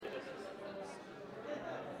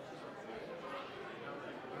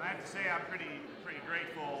to say I'm pretty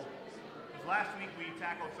grateful, because last week we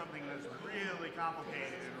tackled something that's really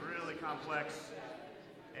complicated and really complex,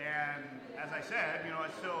 and as I said, I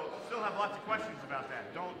still have lots of questions about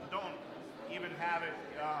that. Don't even have it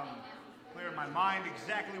clear in my mind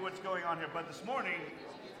exactly what's going on here. But this morning,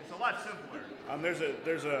 it's a lot simpler.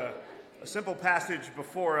 There's a simple passage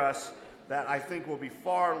before us that I think will be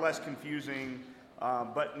far less confusing,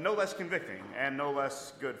 but no less convicting and no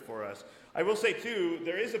less good for us. I will say too,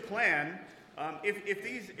 there is a plan.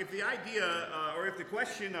 If the idea or if the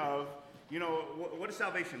question of what does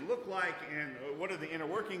salvation look like, and what are the inner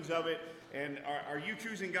workings of it, and are you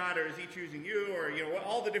choosing God or is He choosing you, or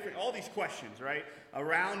all these questions, right,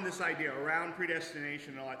 around this idea, around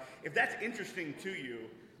predestination and all that. If that's interesting to you,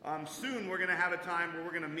 soon we're going to have a time where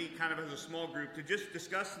we're going to meet kind of as a small group to just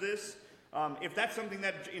discuss this. If that's something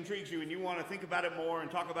that intrigues you and you want to think about it more and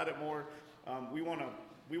talk about it more, we want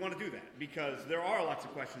to do that, because there are lots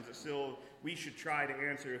of questions that still we should try to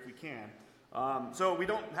answer if we can. So we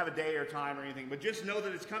don't have a day or time or anything, but just know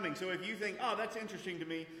that it's coming. So if you think, oh, that's interesting to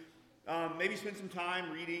me, maybe spend some time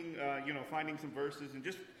reading, finding some verses and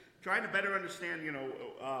just trying to better understand,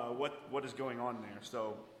 what is going on there.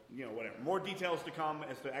 So, whatever. More details to come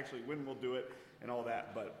as to actually when we'll do it and all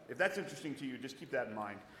that. But if that's interesting to you, just keep that in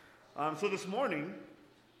mind. So this morning,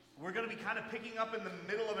 we're going to be kind of picking up in the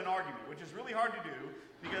middle of an argument, which is really hard to do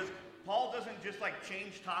because Paul doesn't just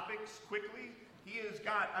change topics quickly. He has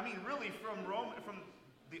got, really from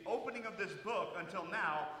the opening of this book until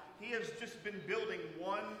now, he has just been building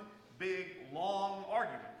one big, long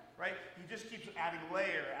argument, right? He just keeps adding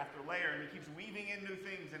layer after layer, and he keeps weaving in new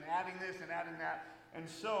things and adding this and adding that. And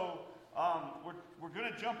so we're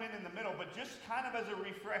going to jump in the middle, but just kind of as a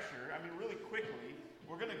refresher, really quickly,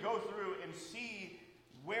 we're going to go through and see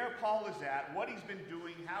where Paul is at, what he's been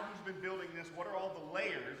doing, how he's been building this, what are all the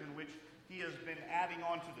layers in which he has been adding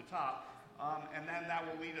on to the top. And then that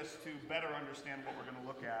will lead us to better understand what we're going to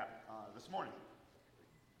look at this morning.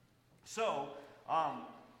 So,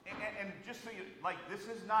 and just so you, this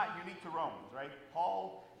is not unique to Romans, right?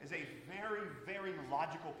 Paul is a very, very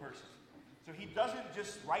logical person. So he doesn't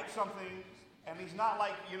just write something, and he's not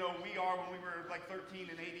like, we are when we were 13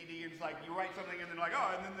 and ADD, and it's you write something, and then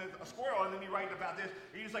and then there's a squirrel, and then you write about this,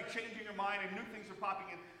 and you're just changing your mind, and new things are popping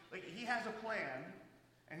in. He has a plan,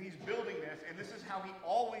 and he's building this, and this is how he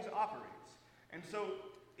always operates. And so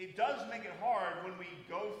it does make it hard when we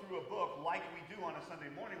go through a book like we do on a Sunday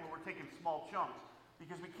morning where we're taking small chunks,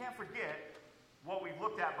 because we can't forget what we've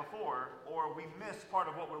looked at before, or we miss part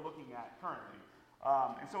of what we're looking at currently.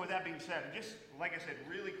 And so with that being said, just like I said,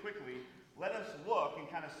 really quickly, let us look and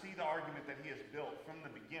kind of see the argument that he has built from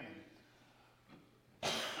the beginning.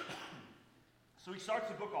 So he starts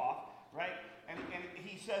the book off, right? And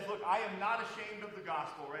he says, look, I am not ashamed of the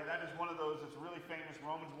gospel, right? That is one of those that's really famous,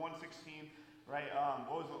 Romans 1:16. Right,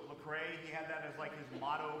 what was it, Lecrae? He had that as his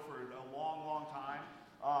motto for a long, long time.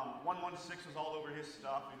 116 was all over his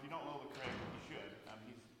stuff. If you don't know Lecrae, you should.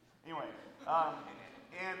 Anyway,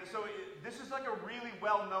 and so this is a really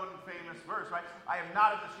well-known and famous verse, right? I am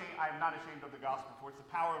not ashamed of the gospel, for it's the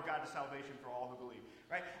power of God to salvation for all who believe,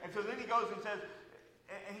 right? And so then he goes and says,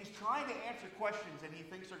 and he's trying to answer questions that he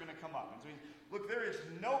thinks are going to come up. And so look, there is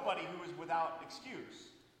nobody who is without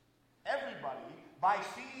excuse. Everybody, by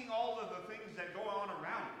seeing all of the things that go on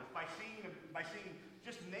around us, by seeing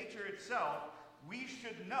just nature itself, we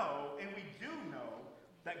should know, and we do know,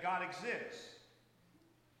 that God exists.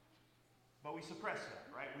 But we suppress that,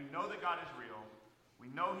 right? We know that God is real. We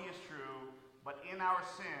know He is true. But in our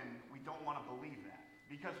sin, we don't want to believe that.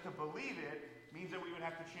 Because to believe it means that we would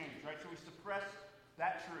have to change, right? So we suppress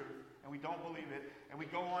that truth, and we don't believe it, and we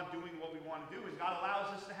go on doing what we want to do, and God allows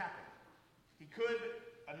this to happen. He could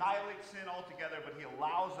annihilate sin altogether, but He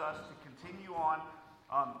allows us to continue on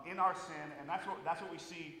in our sin, and that's what we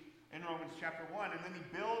see in Romans chapter 1. And then he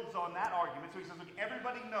builds on that argument. So he says, look,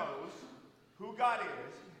 everybody knows who God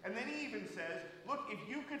is, and then he even says, look, if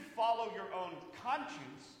you could follow your own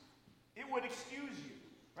conscience, it would excuse you,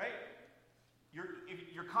 right?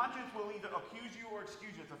 Your conscience will either accuse you or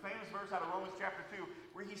excuse you. It's a famous verse out of Romans chapter 2,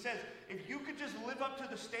 where he says, if you could just live up to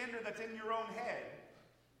the standard that's in your own head,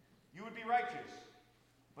 you would be righteous.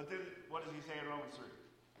 But then, what does he say in Romans 3?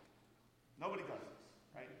 Nobody does this,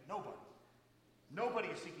 right? Nobody. Nobody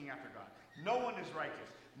is seeking after God. No one is righteous.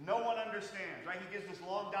 No one understands, right? He gives this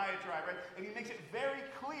long diatribe, right? And he makes it very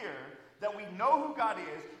clear that we know who God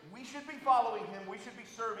is, we should be following Him, we should be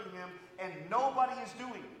serving Him, and nobody is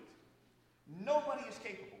doing it. Nobody is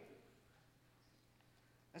capable.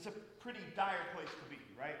 That's a pretty dire place to be,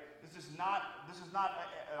 right? This is not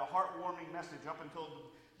a heartwarming message up until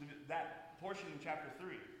that portion in chapter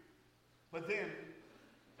 3. But then,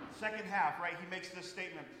 Second half, right, he makes this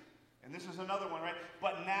statement, and this is another one, right?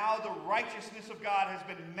 But now the righteousness of God has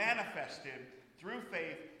been manifested through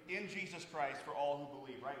faith in Jesus Christ for all who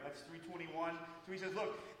believe, right? That's 3:21. So he says,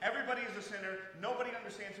 look, everybody is a sinner. Nobody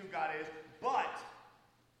understands who God is, but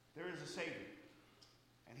there is a Savior,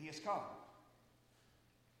 and he has come.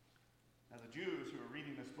 Now the Jews who are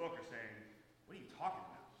reading this book are saying, what are you talking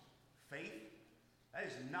about? Faith? That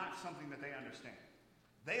is not something that they understand.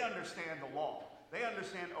 They understand the law. They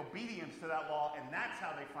understand obedience to that law, and that's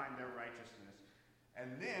how they find their righteousness.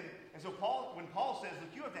 And so when Paul says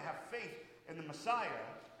that you have to have faith in the Messiah,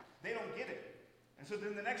 they don't get it. And so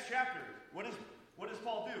then the next chapter, what does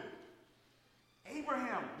Paul do?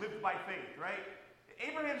 Abraham lived by faith, right?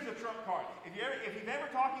 Abraham's the trump card. If you've ever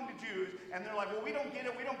talking to Jews, and they're like, well, we don't get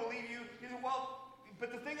it, we don't believe you, he said, well,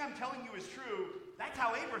 but the thing I'm telling you is true. That's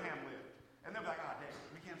how Abraham lived. And they're like, dang,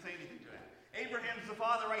 we can't say anything to that. Abraham's the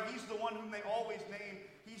father, right? He's the one whom they always name.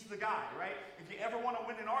 He's the guy, right? If you ever want to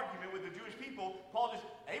win an argument with the Jewish people,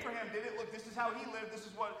 Abraham did it. Look, this is how he lived. This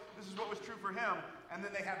is what was true for him. And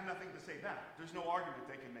then they have nothing to say back. There's no argument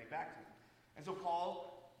they can make back to him. And so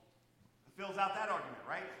Paul fills out that argument,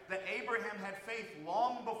 right? That Abraham had faith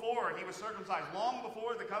long before he was circumcised, long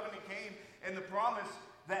before the covenant came, and the promise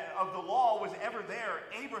of the law was ever there.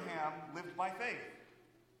 Abraham lived by faith.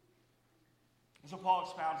 And so Paul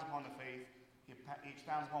expounds upon the faith. He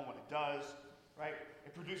expounds upon what it does, right?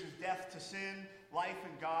 It produces death to sin, life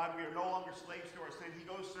in God. We are no longer slaves to our sin. He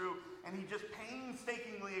goes through and he just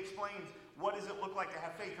painstakingly explains what does it look like to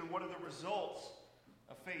have faith and what are the results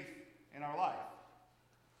of faith in our life.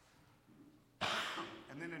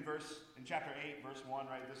 And then in chapter 8, verse 1,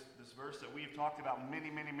 right, this verse that we have talked about many,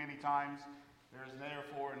 many, many times, there is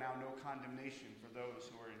therefore now no condemnation for those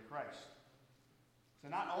who are in Christ. So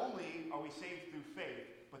not only are we saved through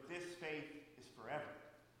faith, but this faith is forever.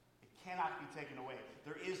 It cannot be taken away.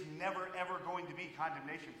 There is never, ever going to be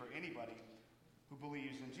condemnation for anybody who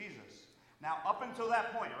believes in Jesus. Now, up until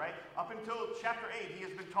that point, right, up until chapter 8, he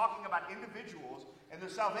has been talking about individuals and their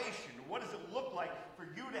salvation. What does it look like for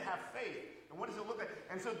you to have faith? And what does it look like?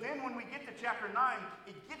 And so then when we get to chapter 9,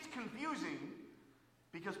 it gets confusing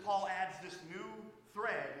because Paul adds this new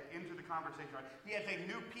thread into the conversation. Right? He adds a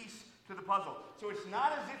new piece to the puzzle. So it's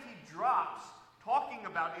not as if he drops talking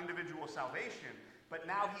about individual salvation, but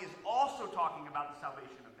now he is also talking about the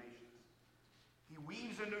salvation of nations. He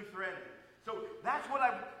weaves a new thread. So that's what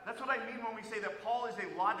I mean when we say that Paul is a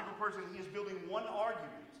logical person. He is building one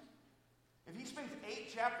argument. If he spends 8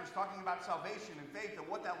 chapters talking about salvation and faith and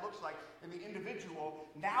what that looks like in the individual,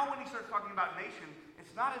 now when he starts talking about nation,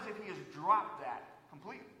 it's not as if he has dropped that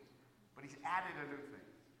completely, but he's added a new thing.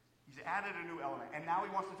 He's added a new element. And now he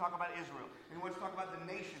wants to talk about Israel. And he wants to talk about the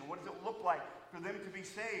nation. What does it look like for them to be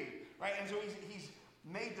saved? Right? And so he's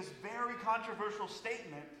made this very controversial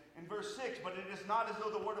statement in verse 6, but it is not as though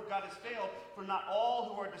the word of God has failed, for not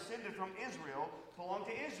all who are descended from Israel belong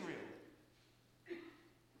to Israel.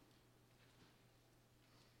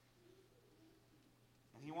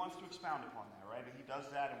 And he wants to expound upon that, right? And he does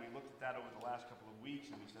that, and we looked at that over the last couple of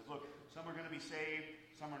weeks, and he says, look, some are going to be saved,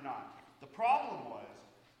 some are not. The problem was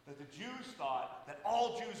that the Jews thought that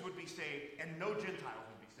all Jews would be saved and no Gentiles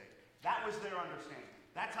would be saved. That was their understanding.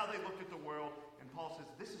 That's how they looked at the world. And Paul says,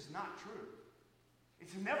 this is not true.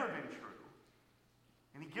 It's never been true.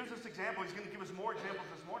 And he gives us examples. He's going to give us more examples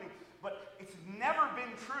this morning. But it's never been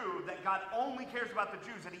true that God only cares about the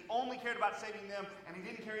Jews, that he only cared about saving them, and he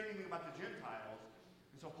didn't care anything about the Gentiles.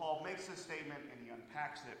 And so Paul makes this statement, and he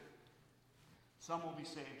unpacks it. Some will be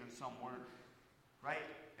saved and some weren't. Right?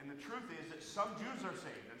 And the truth is that some Jews are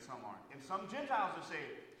saved and some aren't. And some Gentiles are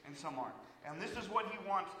saved and some aren't. And this is what he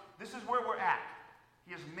wants. This is where we're at.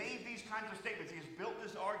 He has made these kinds of statements. He has built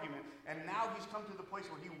this argument. And now he's come to the place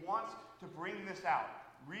where he wants to bring this out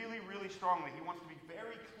really, really strongly. He wants to be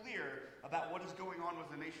very clear about what is going on with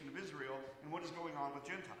the nation of Israel and what is going on with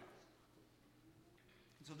Gentiles.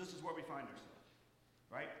 And so this is where we find ourselves.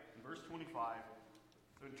 Right? In verse 25.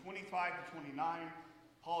 So in 25 to 29,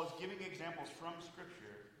 Paul is giving examples from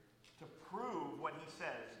Scripture to prove what he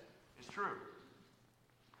says is true.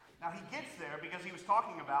 Now he gets there because he was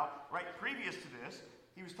talking about, right, previous to this,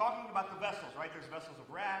 he was talking about the vessels, right? There's vessels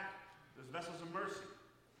of wrath, there's vessels of mercy.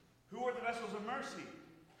 Who are the vessels of mercy?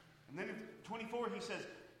 And then in 24 he says,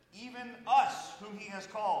 even us whom he has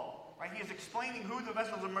called, right? He is explaining who the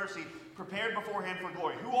vessels of mercy prepared beforehand for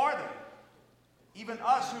glory. Who are they? Even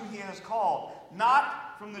us whom he has called,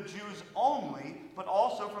 not from the Jews only, but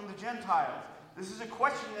also from the Gentiles. This is a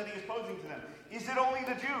question that he is posing to them. Is it only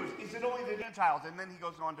the Jews? Is it only the Gentiles? And then he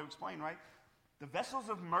goes on to explain, right? The vessels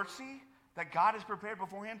of mercy that God has prepared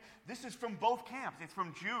beforehand, this is from both camps. It's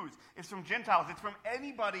from Jews. It's from Gentiles. It's from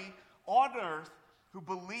anybody on earth who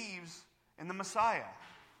believes in the Messiah,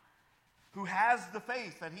 who has the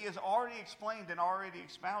faith that he has already explained and already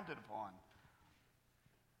expounded upon.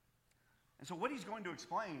 And so what he's going to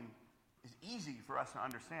explain is easy for us to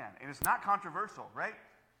understand. And it's not controversial, right?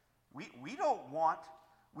 We don't want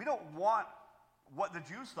what the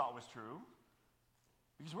Jews thought was true.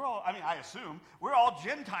 Because I assume, we're all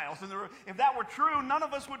Gentiles. And if that were true, none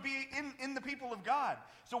of us would be in the people of God.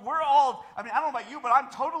 So we're all, I don't know about you, but I'm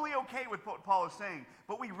totally okay with what Paul is saying.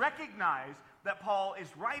 But we recognize that Paul is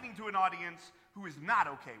writing to an audience who is not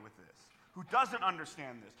okay with this, who doesn't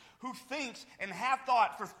understand this, who thinks and have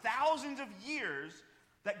thought for thousands of years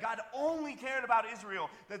that God only cared about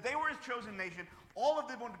Israel, that they were his chosen nation, all of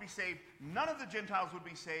them wanted to be saved, none of the Gentiles would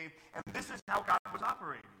be saved, and this is how God was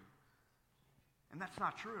operating. And that's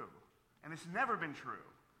not true. And it's never been true.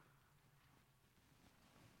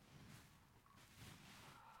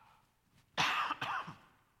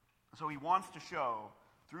 So he wants to show,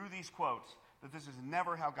 through these quotes, that this is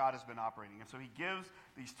never how God has been operating. And so he gives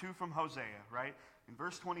these two from Hosea, right? In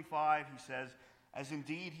verse 25, he says, as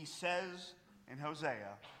indeed he says in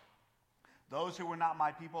Hosea, those who were not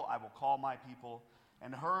my people, I will call my people,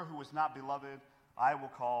 and her who was not beloved, I will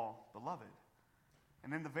call beloved.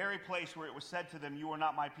 And in the very place where it was said to them, you are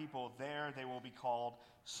not my people, there they will be called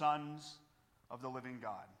sons of the living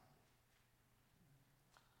God.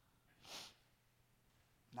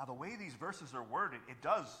 Now, the way these verses are worded, it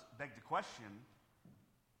does beg the question,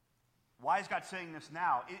 why is God saying this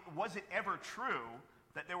now? Was it ever true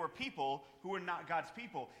that there were people who were not God's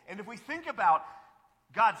people? And if we think about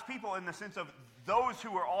God's people in the sense of those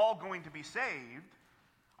who are all going to be saved,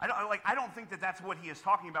 I don't think that that's what he is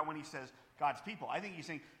talking about when he says God's people. I think he's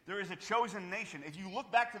saying there is a chosen nation. If you look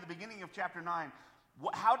back to the beginning of chapter 9,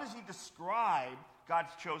 how does he describe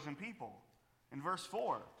God's chosen people? In verse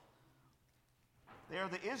 4, they are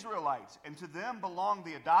the Israelites, and to them belong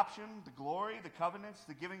the adoption, the glory, the covenants,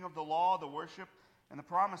 the giving of the law, the worship, and the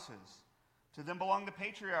promises. To them belong the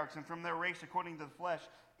patriarchs, and from their race, according to the flesh,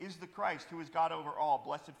 is the Christ, who is God over all,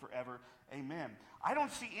 blessed forever. Amen. I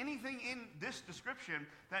don't see anything in this description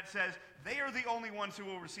that says they are the only ones who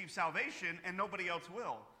will receive salvation and nobody else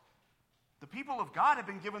will. The people of God have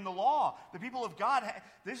been given the law. The people of God,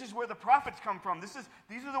 this is where the prophets come from. These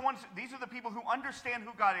are the people who understand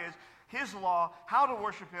who God is, his law, how to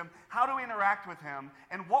worship him, how to interact with him,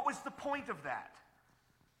 and what was the point of that?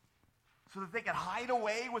 So that they could hide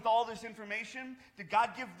away with all this information? Did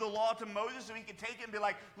God give the law to Moses so he could take it and be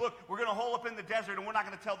like, look, we're going to hole up in the desert and we're not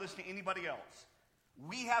going to tell this to anybody else?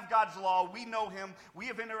 We have God's law. We know him. We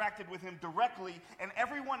have interacted with him directly. And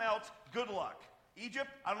everyone else, good luck. Egypt,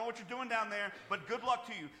 I don't know what you're doing down there, but good luck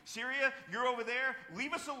to you. Syria, you're over there.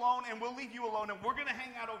 Leave us alone and we'll leave you alone. And we're going to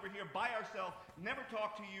hang out over here by ourselves, never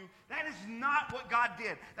talk to you. That is not what God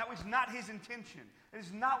did. That was not his intention. It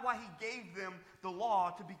is not why he gave them the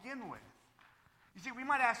law to begin with. You see, we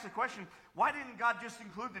might ask the question, why didn't God just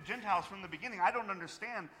include the Gentiles from the beginning? I don't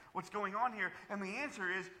understand what's going on here. And the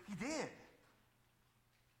answer is, he did.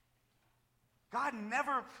 God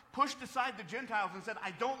never pushed aside the Gentiles and said,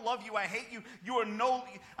 I don't love you, I hate you,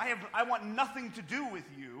 I want nothing to do with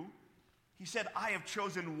you. He said, I have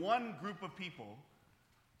chosen one group of people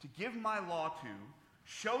to give my law to,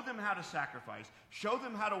 show them how to sacrifice, show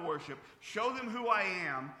them how to worship, show them who I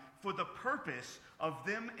am, for the purpose of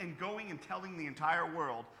them and going and telling the entire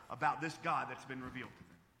world about this God that's been revealed to them.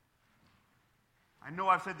 I know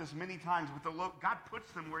I've said this many times, but God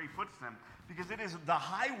puts them where he puts them because it is the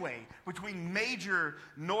highway between major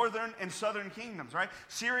northern and southern kingdoms, right?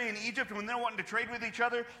 Syria and Egypt, when they're wanting to trade with each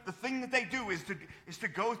other, the thing that they do is to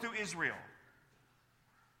go through Israel.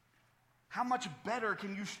 How much better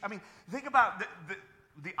can you... think about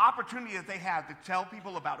the opportunity that they had to tell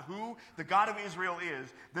people about who the God of Israel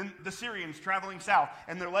is than the Syrians traveling south,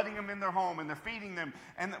 and they're letting them in their home, and they're feeding them.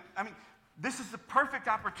 And this is the perfect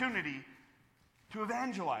opportunity to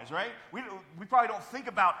evangelize, right? We probably don't think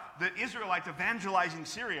about the Israelites evangelizing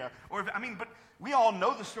Syria, but we all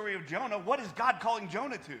know the story of Jonah. What is God calling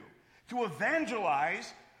Jonah to? To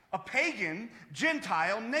evangelize a pagan,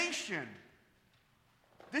 Gentile nation.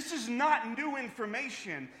 This is not new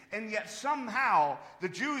information, and yet somehow the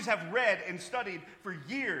Jews have read and studied for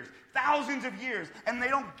years, thousands of years, and they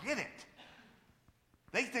don't get it.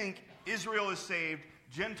 They think Israel is saved,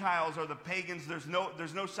 Gentiles are the pagans, there's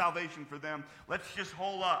no salvation for them. Let's just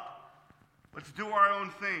hole up. Let's do our own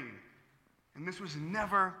thing. And this was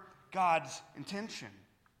never God's intention.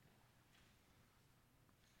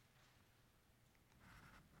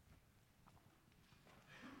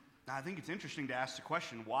 Now, I think it's interesting to ask the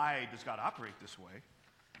question, why does God operate this way?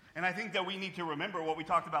 And I think that we need to remember what we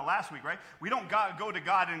talked about last week, right? We don't go to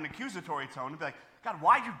God in an accusatory tone and be like, God,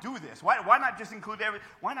 why'd you do this? Why not just include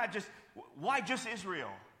why just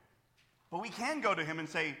Israel? But we can go to him and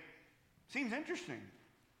say, seems interesting.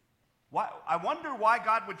 I wonder why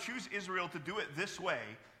God would choose Israel to do it this way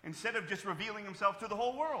instead of just revealing himself to the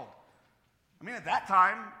whole world. I mean, at that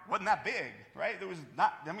time, wasn't that big, right?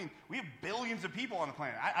 We have billions of people on the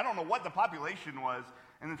planet. I don't know what the population was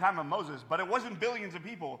in the time of Moses, but it wasn't billions of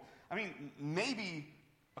people. I mean, maybe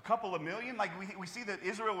a couple of million. Like, we see that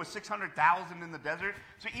Israel was 600,000 in the desert.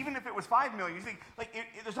 So even if it was 5 million, you think,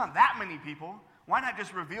 there's not that many people. Why not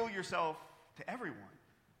just reveal yourself to everyone?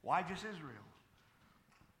 Why just Israel?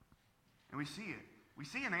 And we see it. We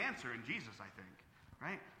see an answer in Jesus, I think,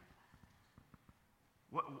 right?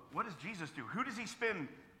 What does Jesus do? Who does he spend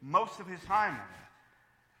most of his time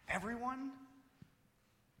with? Everyone?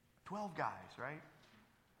 12 guys, right?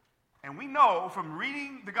 And we know from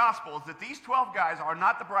reading the Gospels that these 12 guys are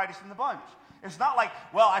not the brightest in the bunch. It's not like,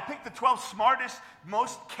 well, I picked the 12 smartest,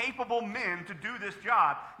 most capable men to do this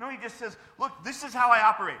job. No, he just says, look, this is how I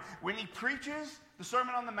operate. When he preaches the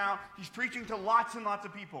Sermon on the Mount, he's preaching to lots and lots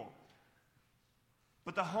of people.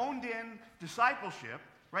 But the honed-in discipleship,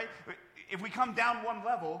 right? If we come down one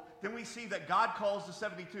level, then we see that God calls the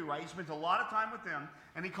 72, right? He spends a lot of time with them,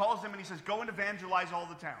 and he calls them and he says, go and evangelize all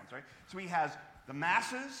the towns, right? So he has the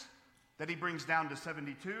masses that he brings down to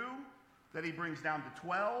 72, that he brings down to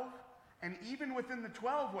 12, and even within the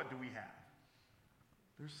 12, what do we have?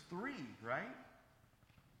 There's 3, right?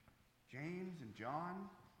 James and John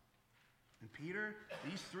and Peter.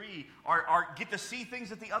 These 3 get to see things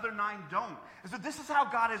that the other 9 don't. And so this is how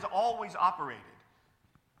God has always operated,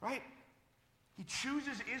 right? He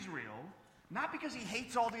chooses Israel, not because he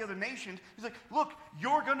hates all the other nations. He's like, look,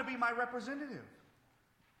 you're going to be my representative.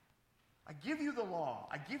 I give you the law.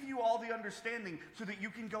 I give you all the understanding so that you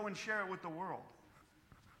can go and share it with the world.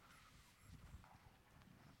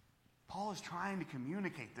 Paul is trying to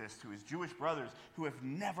communicate this to his Jewish brothers who have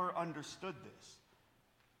never understood this.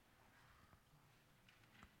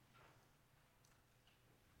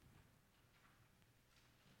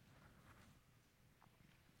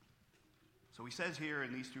 So he says here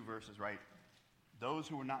in these 2 verses, right, those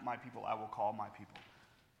who are not my people, I will call my people.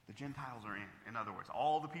 The Gentiles are in other words.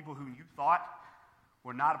 All the people who you thought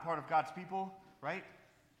were not a part of God's people, right,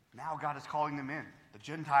 now God is calling them in. The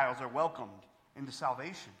Gentiles are welcomed into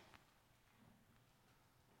salvation.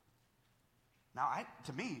 Now,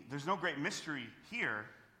 to me, there's no great mystery here,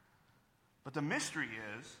 but the mystery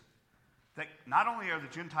is that not only are the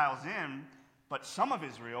Gentiles in, but some of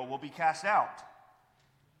Israel will be cast out.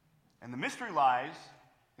 And the mystery lies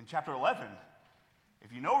in chapter 11.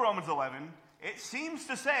 If you know Romans 11, it seems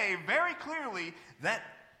to say very clearly that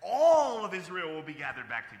all of Israel will be gathered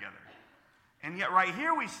back together. And yet right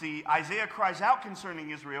here we see Isaiah cries out concerning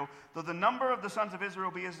Israel, though the number of the sons of Israel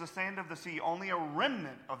be as the sand of the sea, only a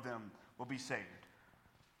remnant of them will be saved.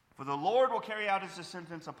 For the Lord will carry out his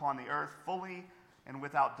sentence upon the earth fully and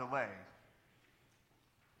without delay.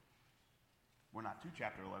 We're not to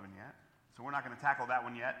chapter 11 yet, so we're not going to tackle that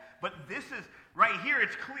one yet. But this is, right here,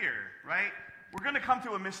 it's clear, right? We're going to come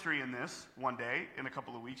to a mystery in this one day, in a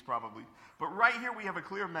couple of weeks probably. But right here we have a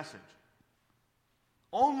clear message.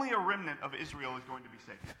 Only a remnant of Israel is going to be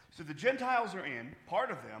saved. So the Gentiles are in, part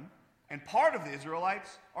of them, and part of the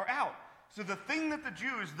Israelites are out. So the thing that the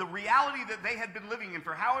Jews, the reality that they had been living in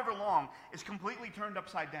for however long, is completely turned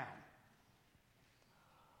upside down.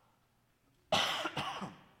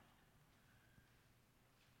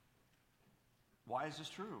 Why is this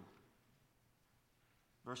true?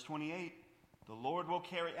 Verse 28, the Lord will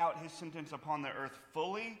carry out his sentence upon the earth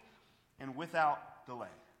fully and without delay.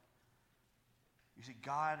 You see,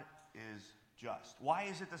 God is just. Why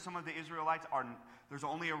is it that some of the Israelites there's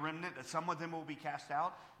only a remnant, that some of them will be cast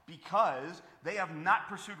out? Because they have not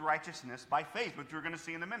pursued righteousness by faith, which we're going to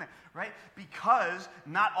see in a minute, right? Because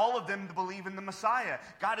not all of them believe in the Messiah.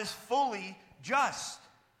 God is fully just.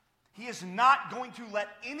 He is not going to let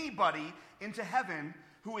anybody into heaven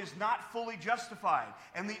who is not fully justified.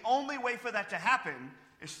 And the only way for that to happen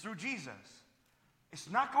is through Jesus. It's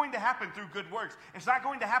not going to happen through good works. It's not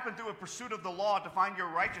going to happen through a pursuit of the law to find your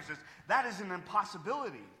righteousness. That is an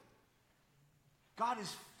impossibility. God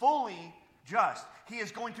is fully just. He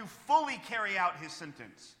is going to fully carry out his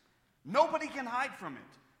sentence. Nobody can hide from it.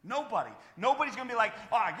 Nobody. Nobody's going to be like,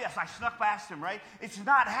 oh, yes, I snuck past him, right? It's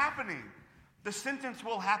not happening. The sentence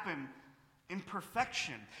will happen in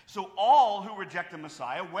perfection. So all who reject the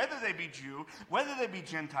Messiah, whether they be Jew, whether they be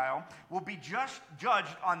Gentile, will be just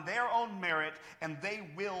judged on their own merit, and they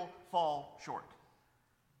will fall short.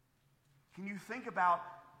 Can you think about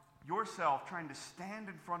yourself trying to stand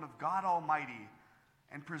in front of God Almighty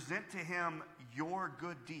and present to him your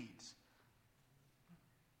good deeds?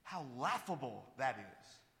 How laughable that is.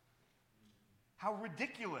 How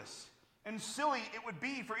ridiculous and silly it would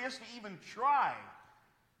be for us to even try.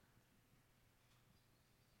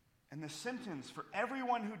 And the sentence for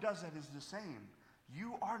everyone who does that is the same.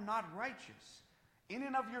 You are not righteous. In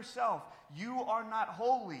and of yourself, you are not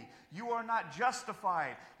holy. You are not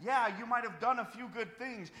justified. Yeah, you might have done a few good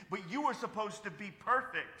things, but you were supposed to be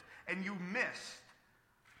perfect, and you missed.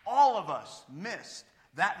 All of us missed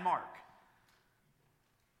that mark.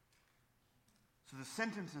 So the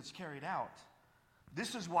sentence is carried out.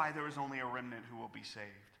 This is why there is only a remnant who will be saved.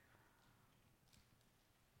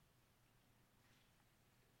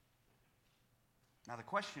 Now the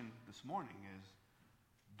question this morning is,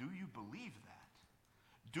 do you believe that?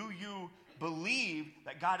 Do you believe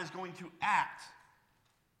that God is going to act?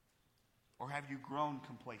 Or have you grown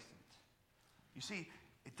complacent? You see,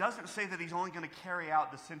 it doesn't say that he's only going to carry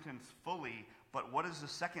out the sentence fully, but what is the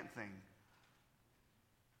second thing?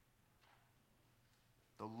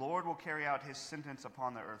 The Lord will carry out his sentence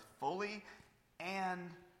upon the earth fully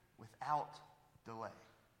and without delay.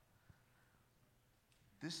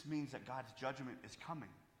 This means that God's judgment is coming.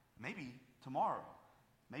 Maybe tomorrow.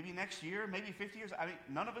 Maybe next year. Maybe 50 years. I mean,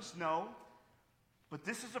 none of us know. But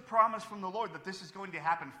this is a promise from the Lord that this is going to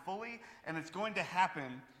happen fully and it's going to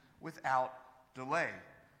happen without delay.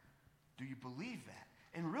 Do you believe that?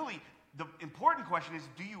 And really, the important question is,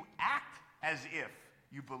 do you act as if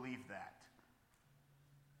you believe that?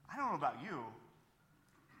 I don't know about you,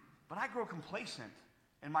 but I grow complacent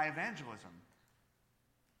in my evangelism.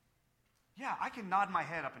 Yeah, I can nod my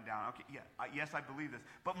head up and down. Okay, yeah, yes, I believe this.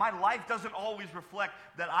 But my life doesn't always reflect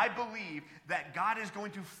that I believe that God is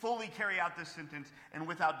going to fully carry out this sentence and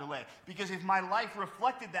without delay. Because if my life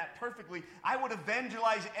reflected that perfectly, I would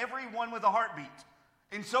evangelize everyone with a heartbeat.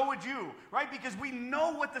 And so would you, right? Because we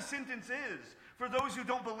know what the sentence is for those who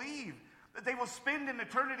don't believe. That they will spend an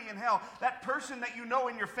eternity in hell. That person that you know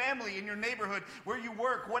in your family, in your neighborhood, where you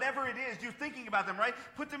work, whatever it is, you're thinking about them, right?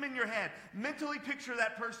 Put them in your head. Mentally picture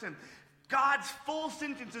that person. God's full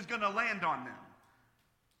sentence is going to land on them.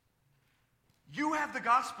 You have the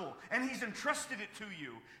gospel, and he's entrusted it to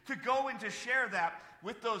you to go and to share that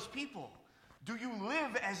with those people. Do you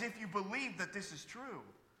live as if you believe that this is true?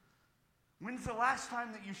 When's the last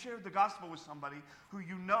time that you shared the gospel with somebody who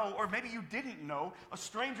you know, or maybe you didn't know, a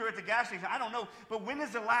stranger at the gas station? I don't know, but when is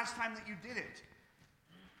the last time that you did it?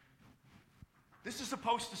 This is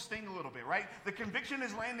supposed to sting a little bit, right? The conviction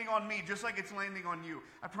is landing on me just like it's landing on you.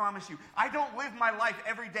 I promise you. I don't live my life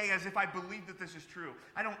every day as if I believe that this is true.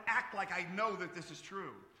 I don't act like I know that this is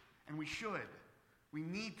true. And we should. We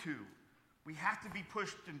need to. We have to be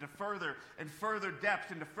pushed into further and further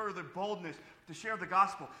depth, into further boldness to share the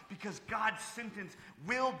gospel, because God's sentence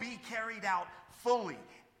will be carried out fully.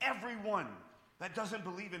 Everyone that doesn't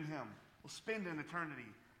believe in him will spend an eternity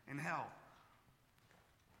in hell.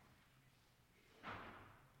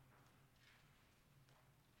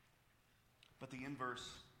 But the inverse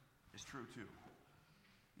is true too.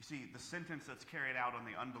 You see, the sentence that's carried out on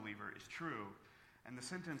the unbeliever is true, and the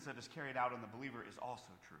sentence that is carried out on the believer is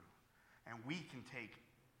also true. And we can take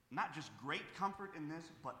not just great comfort in this,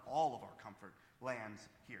 but all of our comfort lands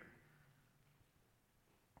here.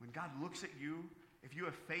 When God looks at you, if you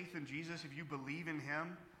have faith in Jesus, if you believe in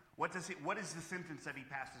him, what is the sentence that he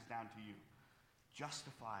passes down to you?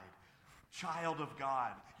 Justified. Child of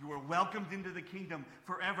God. You are welcomed into the kingdom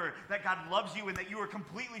forever. That God loves you and that you are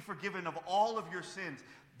completely forgiven of all of your sins.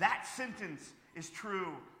 That sentence is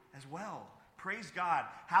true as well. Praise God.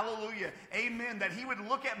 Hallelujah. Amen. That he would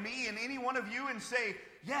look at me and any one of you and say,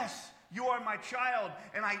 yes, you are my child,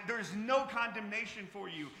 and there's no condemnation for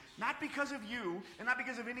you. Not because of you, and not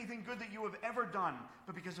because of anything good that you have ever done,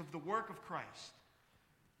 but because of the work of Christ.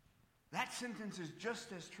 That sentence is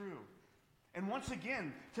just as true. And once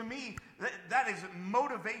again, to me, that is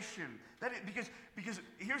motivation. Because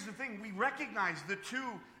here's the thing, we recognize the two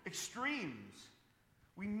extremes.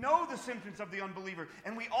 We know the sentence of the unbeliever,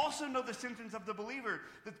 and we also know the sentence of the believer,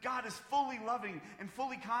 that God is fully loving and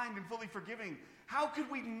fully kind and fully forgiving. How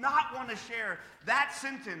could we not want to share that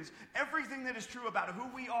sentence, everything that is true about who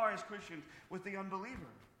we are as Christians, with the unbeliever?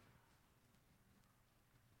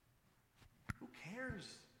 Who cares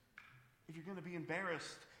if you're going to be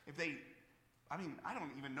embarrassed if they... I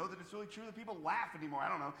don't even know that it's really true that people laugh anymore. I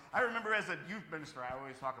don't know. I remember as a youth minister, I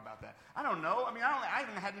always talk about that. I don't know. I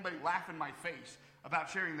haven't had anybody laugh in my face about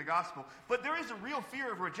sharing the gospel. But there is a real fear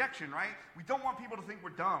of rejection, right? We don't want people to think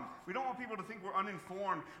we're dumb. We don't want people to think we're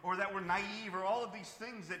uninformed or that we're naive or all of these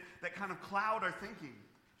things that kind of cloud our thinking.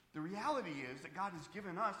 The reality is that God has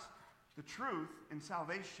given us the truth in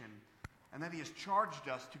salvation, and that he has charged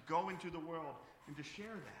us to go into the world and to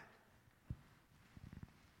share that.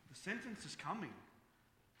 The sentence is coming,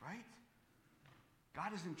 right?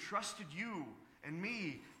 God has entrusted you and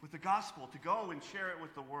me with the gospel to go and share it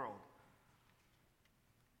with the world.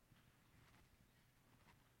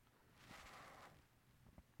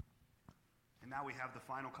 And now we have the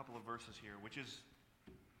final couple of verses here, which is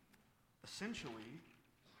essentially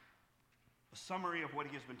a summary of what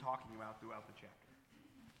he has been talking about throughout the chapter.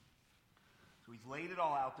 So he's laid it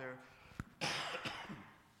all out there.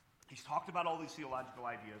 He's talked about all these theological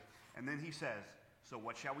ideas. And then he says, so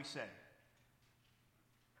what shall we say?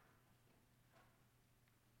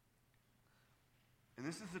 And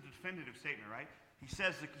this is a definitive statement, right? He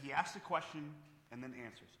says, he asks a question and then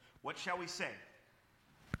answers. What shall we say?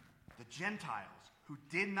 The Gentiles who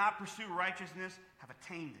did not pursue righteousness have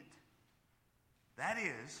attained it. That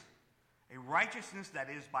is, a righteousness that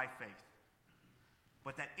is by faith.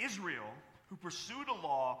 But that Israel, who pursued a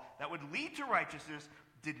law that would lead to righteousness,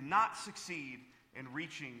 did not succeed in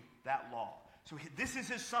reaching that law. So this is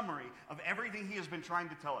his summary of everything he has been trying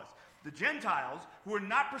to tell us. The Gentiles, who are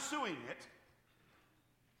not pursuing it,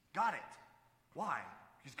 got it. Why?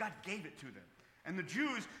 Because God gave it to them. And the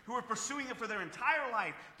Jews, who were pursuing it for their entire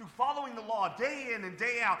life, through following the law day in and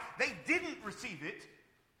day out, they didn't receive it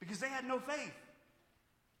because they had no faith.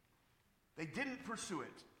 They didn't pursue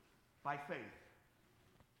it by faith.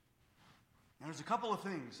 Now, there's a couple of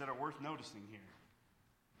things that are worth noticing here.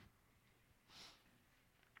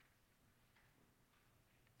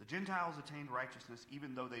 The Gentiles attained righteousness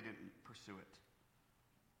even though they didn't pursue it.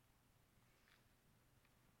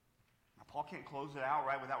 Now, Paul can't close it out,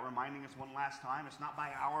 right, without reminding us one last time. It's not by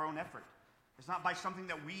our own effort. It's not by something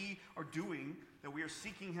that we are doing, that we are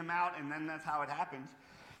seeking him out, and then that's how it happens.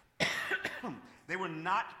 They were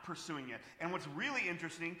not pursuing it. And what's really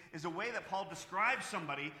interesting is the way that Paul describes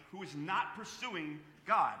somebody who is not pursuing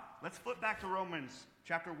God. Let's flip back to Romans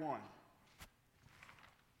chapter 1.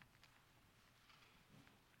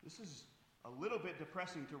 This is a little bit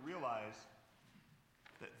depressing to realize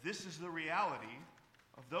that this is the reality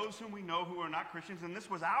of those whom we know who are not Christians, and this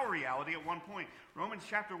was our reality at one point. Romans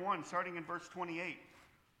chapter 1, starting in verse 28.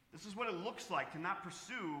 This is what it looks like to not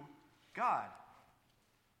pursue God.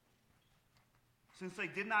 Since they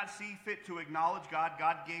did not see fit to acknowledge God,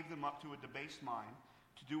 God gave them up to a debased mind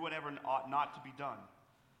to do whatever ought not to be done.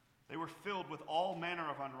 They were filled with all manner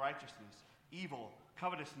of unrighteousness, evil,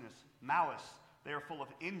 covetousness, malice. They are full of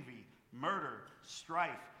envy, murder,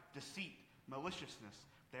 strife, deceit, maliciousness.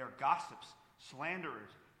 They are gossips,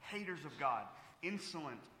 slanderers, haters of God,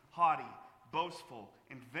 insolent, haughty, boastful,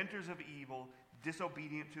 inventors of evil,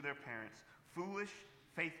 disobedient to their parents, foolish,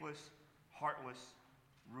 faithless, heartless,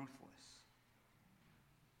 ruthless.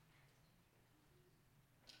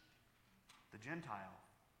 The Gentile,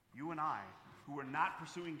 you and I, who were not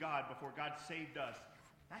pursuing God before God saved us,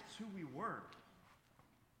 that's who we were.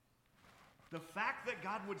 The fact that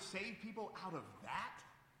God would save people out of that,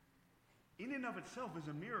 in and of itself, is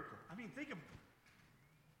a miracle. I mean, think of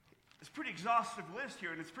it's a pretty exhaustive list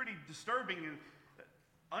here, and it's pretty disturbing and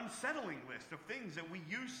unsettling list of things that we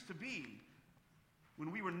used to be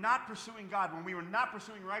when we were not pursuing God, when we were not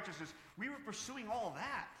pursuing righteousness. We were pursuing all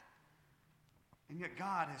that. And yet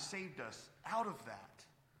God has saved us out of that.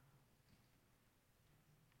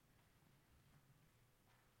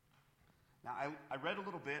 Now, I read a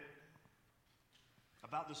little bit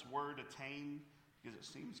about this word attain because it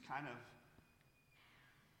seems kind of,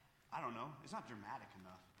 I don't know, it's not dramatic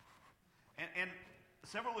enough. And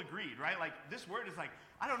several agreed, right? Like this word is like,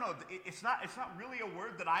 I don't know, it's not really a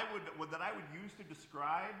word that I would use to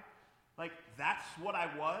describe like that's what I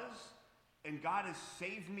was. And God has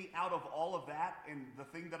saved me out of all of that, and the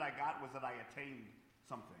thing that I got was that I attained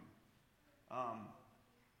something.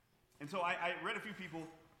 And so I read a few people,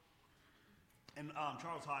 and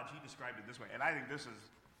Charles Hodge, he described it this way, and I think this is,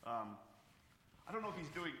 I don't know if he's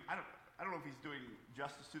doing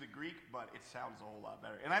justice to the Greek, but it sounds a whole lot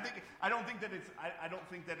better. And I don't think that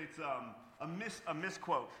it's a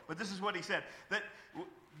misquote, but this is what he said, that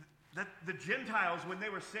the Gentiles, when they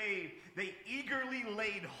were saved, they eagerly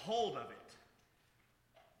laid hold of it.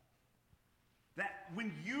 That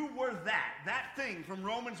when you were that thing from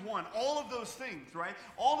Romans 1, all of those things, right?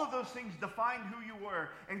 All of those things defined who you were,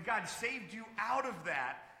 and God saved you out of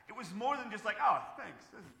that. It was more than just like, oh, thanks,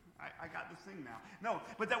 I got this thing now. No,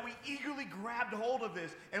 but that we eagerly grabbed hold of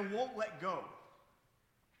this and won't let go.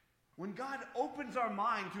 When God opens our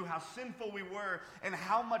mind to how sinful we were and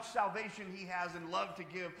how much salvation he has and love to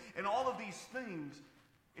give and all of these things,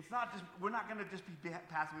 it's not just, we're not going to just be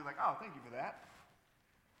passively like, oh, thank you for that.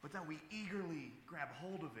 but that we eagerly grab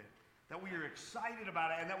hold of it, that we are excited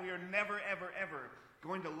about it, and that we are never, ever, ever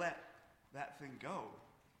going to let that thing go.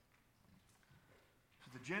 So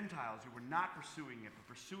the Gentiles who were not pursuing it,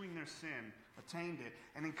 but pursuing their sin, attained it.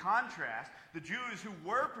 And in contrast, the Jews who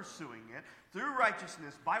were pursuing it through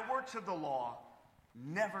righteousness by works of the law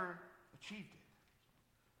never achieved it.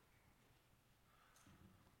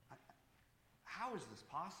 How is this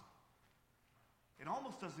possible? It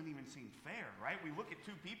almost doesn't even seem fair, right? We look at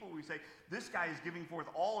two people, we say, this guy is giving forth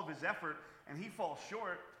all of his effort, and he falls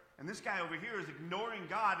short, and this guy over here is ignoring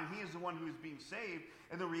God, and he is the one who is being saved.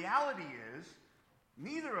 And the reality is,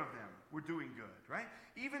 neither of them were doing good, right?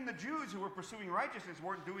 Even the Jews who were pursuing righteousness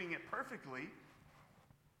weren't doing it perfectly.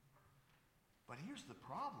 But here's the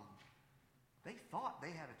problem. They thought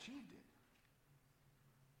they had achieved it.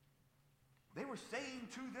 They were saying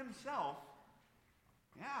to themselves,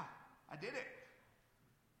 yeah, I did it.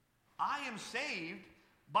 I am saved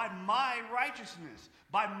by my righteousness,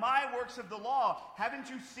 by my works of the law. Haven't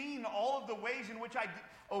you seen all of the ways in which I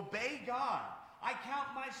obey God? I count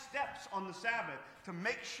my steps on the Sabbath to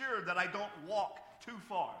make sure that I don't walk too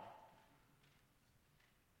far.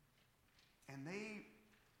 And they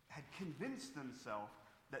had convinced themselves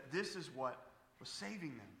that this is what was saving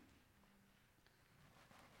them.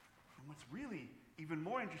 And what's really even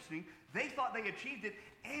more interesting, they thought they achieved it,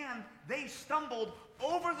 and they stumbled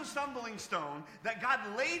over the stumbling stone that God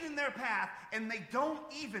laid in their path, and they don't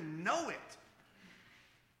even know it.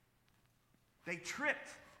 They tripped,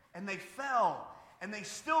 and they fell, and they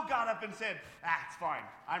still got up and said, it's fine,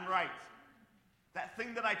 I'm right. That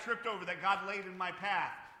thing that I tripped over that God laid in my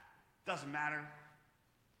path doesn't matter.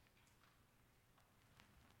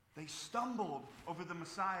 They stumbled over the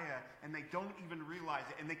Messiah, and they don't even realize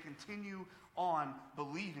it, and they continue on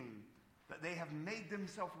believing that they have made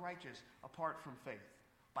themselves righteous apart from faith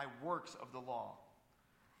by works of the law.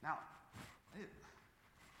 Now,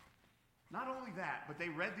 not only that, but they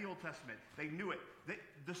read the Old Testament. They knew it.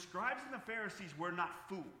 The scribes and the Pharisees were not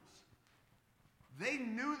fools. They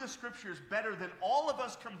knew the Scriptures better than all of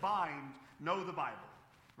us combined know the Bible,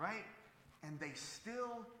 right? And they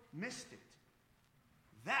still missed it.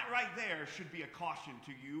 That right there should be a caution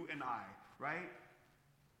to you and I, right?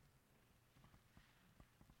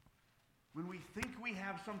 When we think we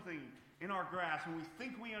have something in our grasp, when we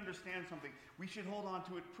think we understand something, we should hold on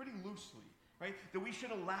to it pretty loosely, right? That we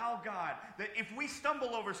should allow God, that if we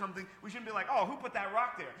stumble over something, we shouldn't be like, oh, who put that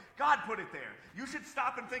rock there? God put it there. You should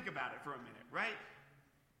stop and think about it for a minute, right?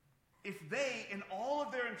 If they, in all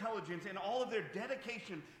of their intelligence, in all of their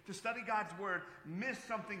dedication to study God's Word, miss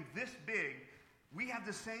something this big, we have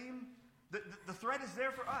the same, the threat is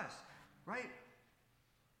there for us, right?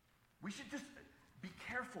 We should just be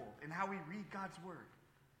careful in how we read God's Word.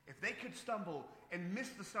 If they could stumble and miss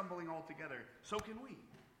the stumbling altogether, so can we.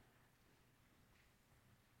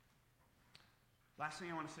 Last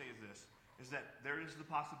thing I want to say is this, is that there is the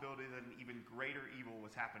possibility that an even greater evil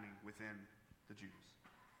was happening within the Jews.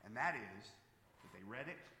 And that is that they read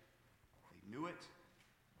it, they knew it,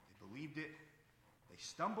 they believed it, they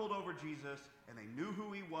stumbled over Jesus, and they knew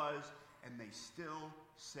who he was, and they still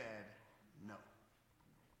said no.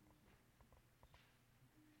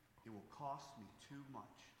 It will cost me too much.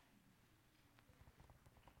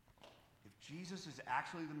 If Jesus is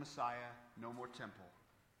actually the Messiah, no more temple.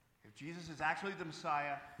 If Jesus is actually the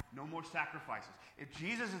Messiah, no more sacrifices. If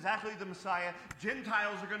Jesus is actually the Messiah,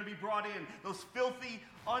 Gentiles are going to be brought in. Those filthy,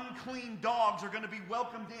 unclean dogs are going to be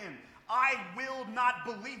welcomed in. I will not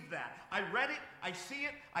believe that. I read it, I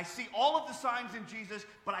see all of the signs in Jesus,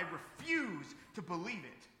 but I refuse to believe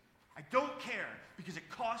it. I don't care because it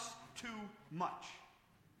costs too much.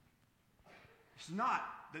 It's not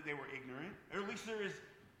that they were ignorant, or at least there is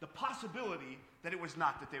the possibility that it was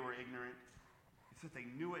not that they were ignorant. It's that they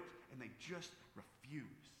knew it and they just refused.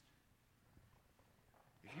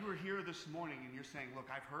 If you were here this morning and you're saying, look,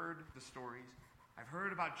 I've heard the stories, I've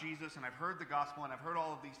heard about Jesus, and I've heard the gospel, and I've heard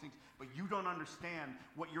all of these things, but you don't understand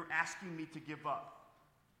what you're asking me to give up.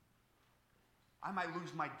 I might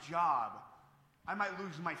lose my job. I might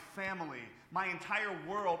lose my family, my entire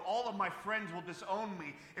world. All of my friends will disown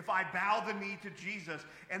me if I bow the knee to Jesus.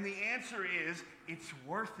 And the answer is, it's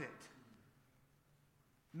worth it.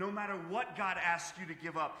 No matter what God asks you to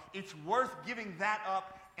give up, it's worth giving that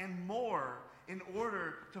up and more in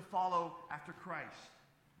order to follow after Christ.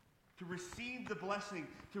 To receive the blessing,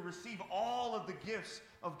 to receive all of the gifts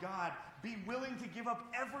of God. Be willing to give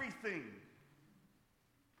up everything.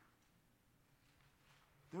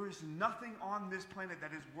 There is nothing on this planet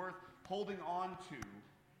that is worth holding on to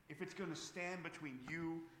if it's going to stand between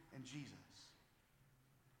you and Jesus.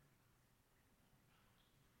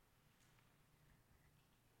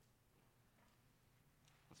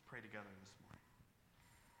 pray together this morning.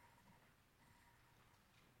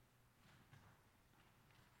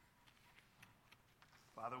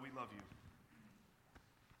 Father, we love you.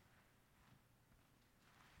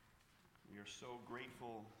 We are so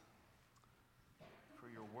grateful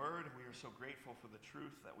for your word. We are so grateful for the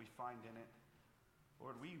truth that we find in it.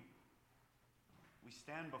 Lord, we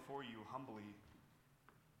stand before you humbly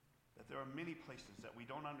that there are many places that we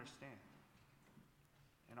don't understand.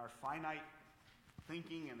 In our finite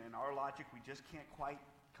thinking and in our logic, we just can't quite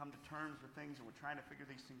come to terms with things, and we're trying to figure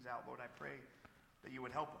these things out. Lord, I pray that you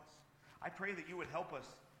would help us. I pray that you would help us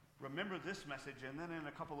remember this message, and then in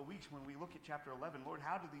a couple of weeks when we look at chapter 11, Lord,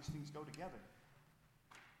 how do these things go together?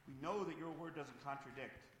 We know that your word doesn't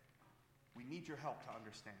contradict. We need your help to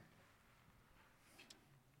understand.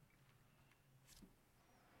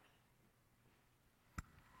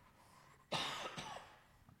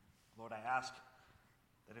 Lord, I ask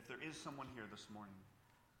that if there is someone here this morning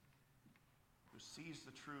who sees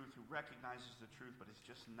the truth, who recognizes the truth, but is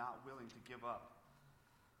just not willing to give up,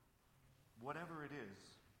 whatever it is,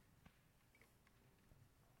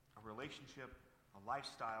 a relationship, a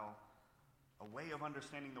lifestyle, a way of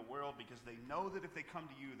understanding the world, because they know that if they come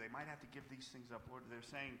to you, they might have to give these things up. Lord, they're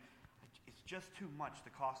saying, it's just too much.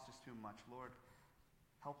 The cost is too much. Lord,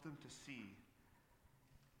 help them to see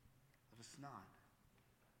that it's not.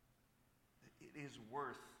 That it is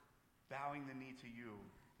worth bowing the knee to you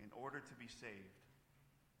in order to be saved.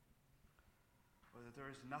 Or that there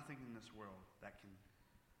is nothing in this world that can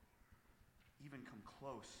even come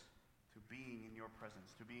close to being in your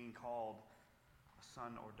presence, to being called a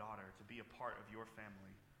son or daughter, to be a part of your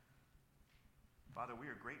family. Father, we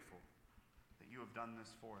are grateful that you have done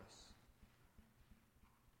this for us.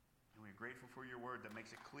 And we are grateful for your word that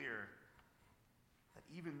makes it clear that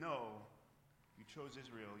even though you chose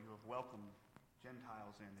Israel, you have welcomed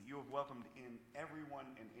Gentiles in, that you have welcomed in everyone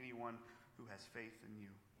and anyone who has faith in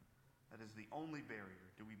you. That is the only barrier.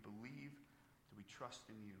 Do we believe? Do we trust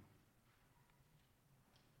in you?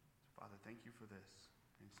 Father, thank you for this.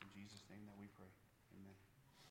 And it's in Jesus' name that we pray. Amen.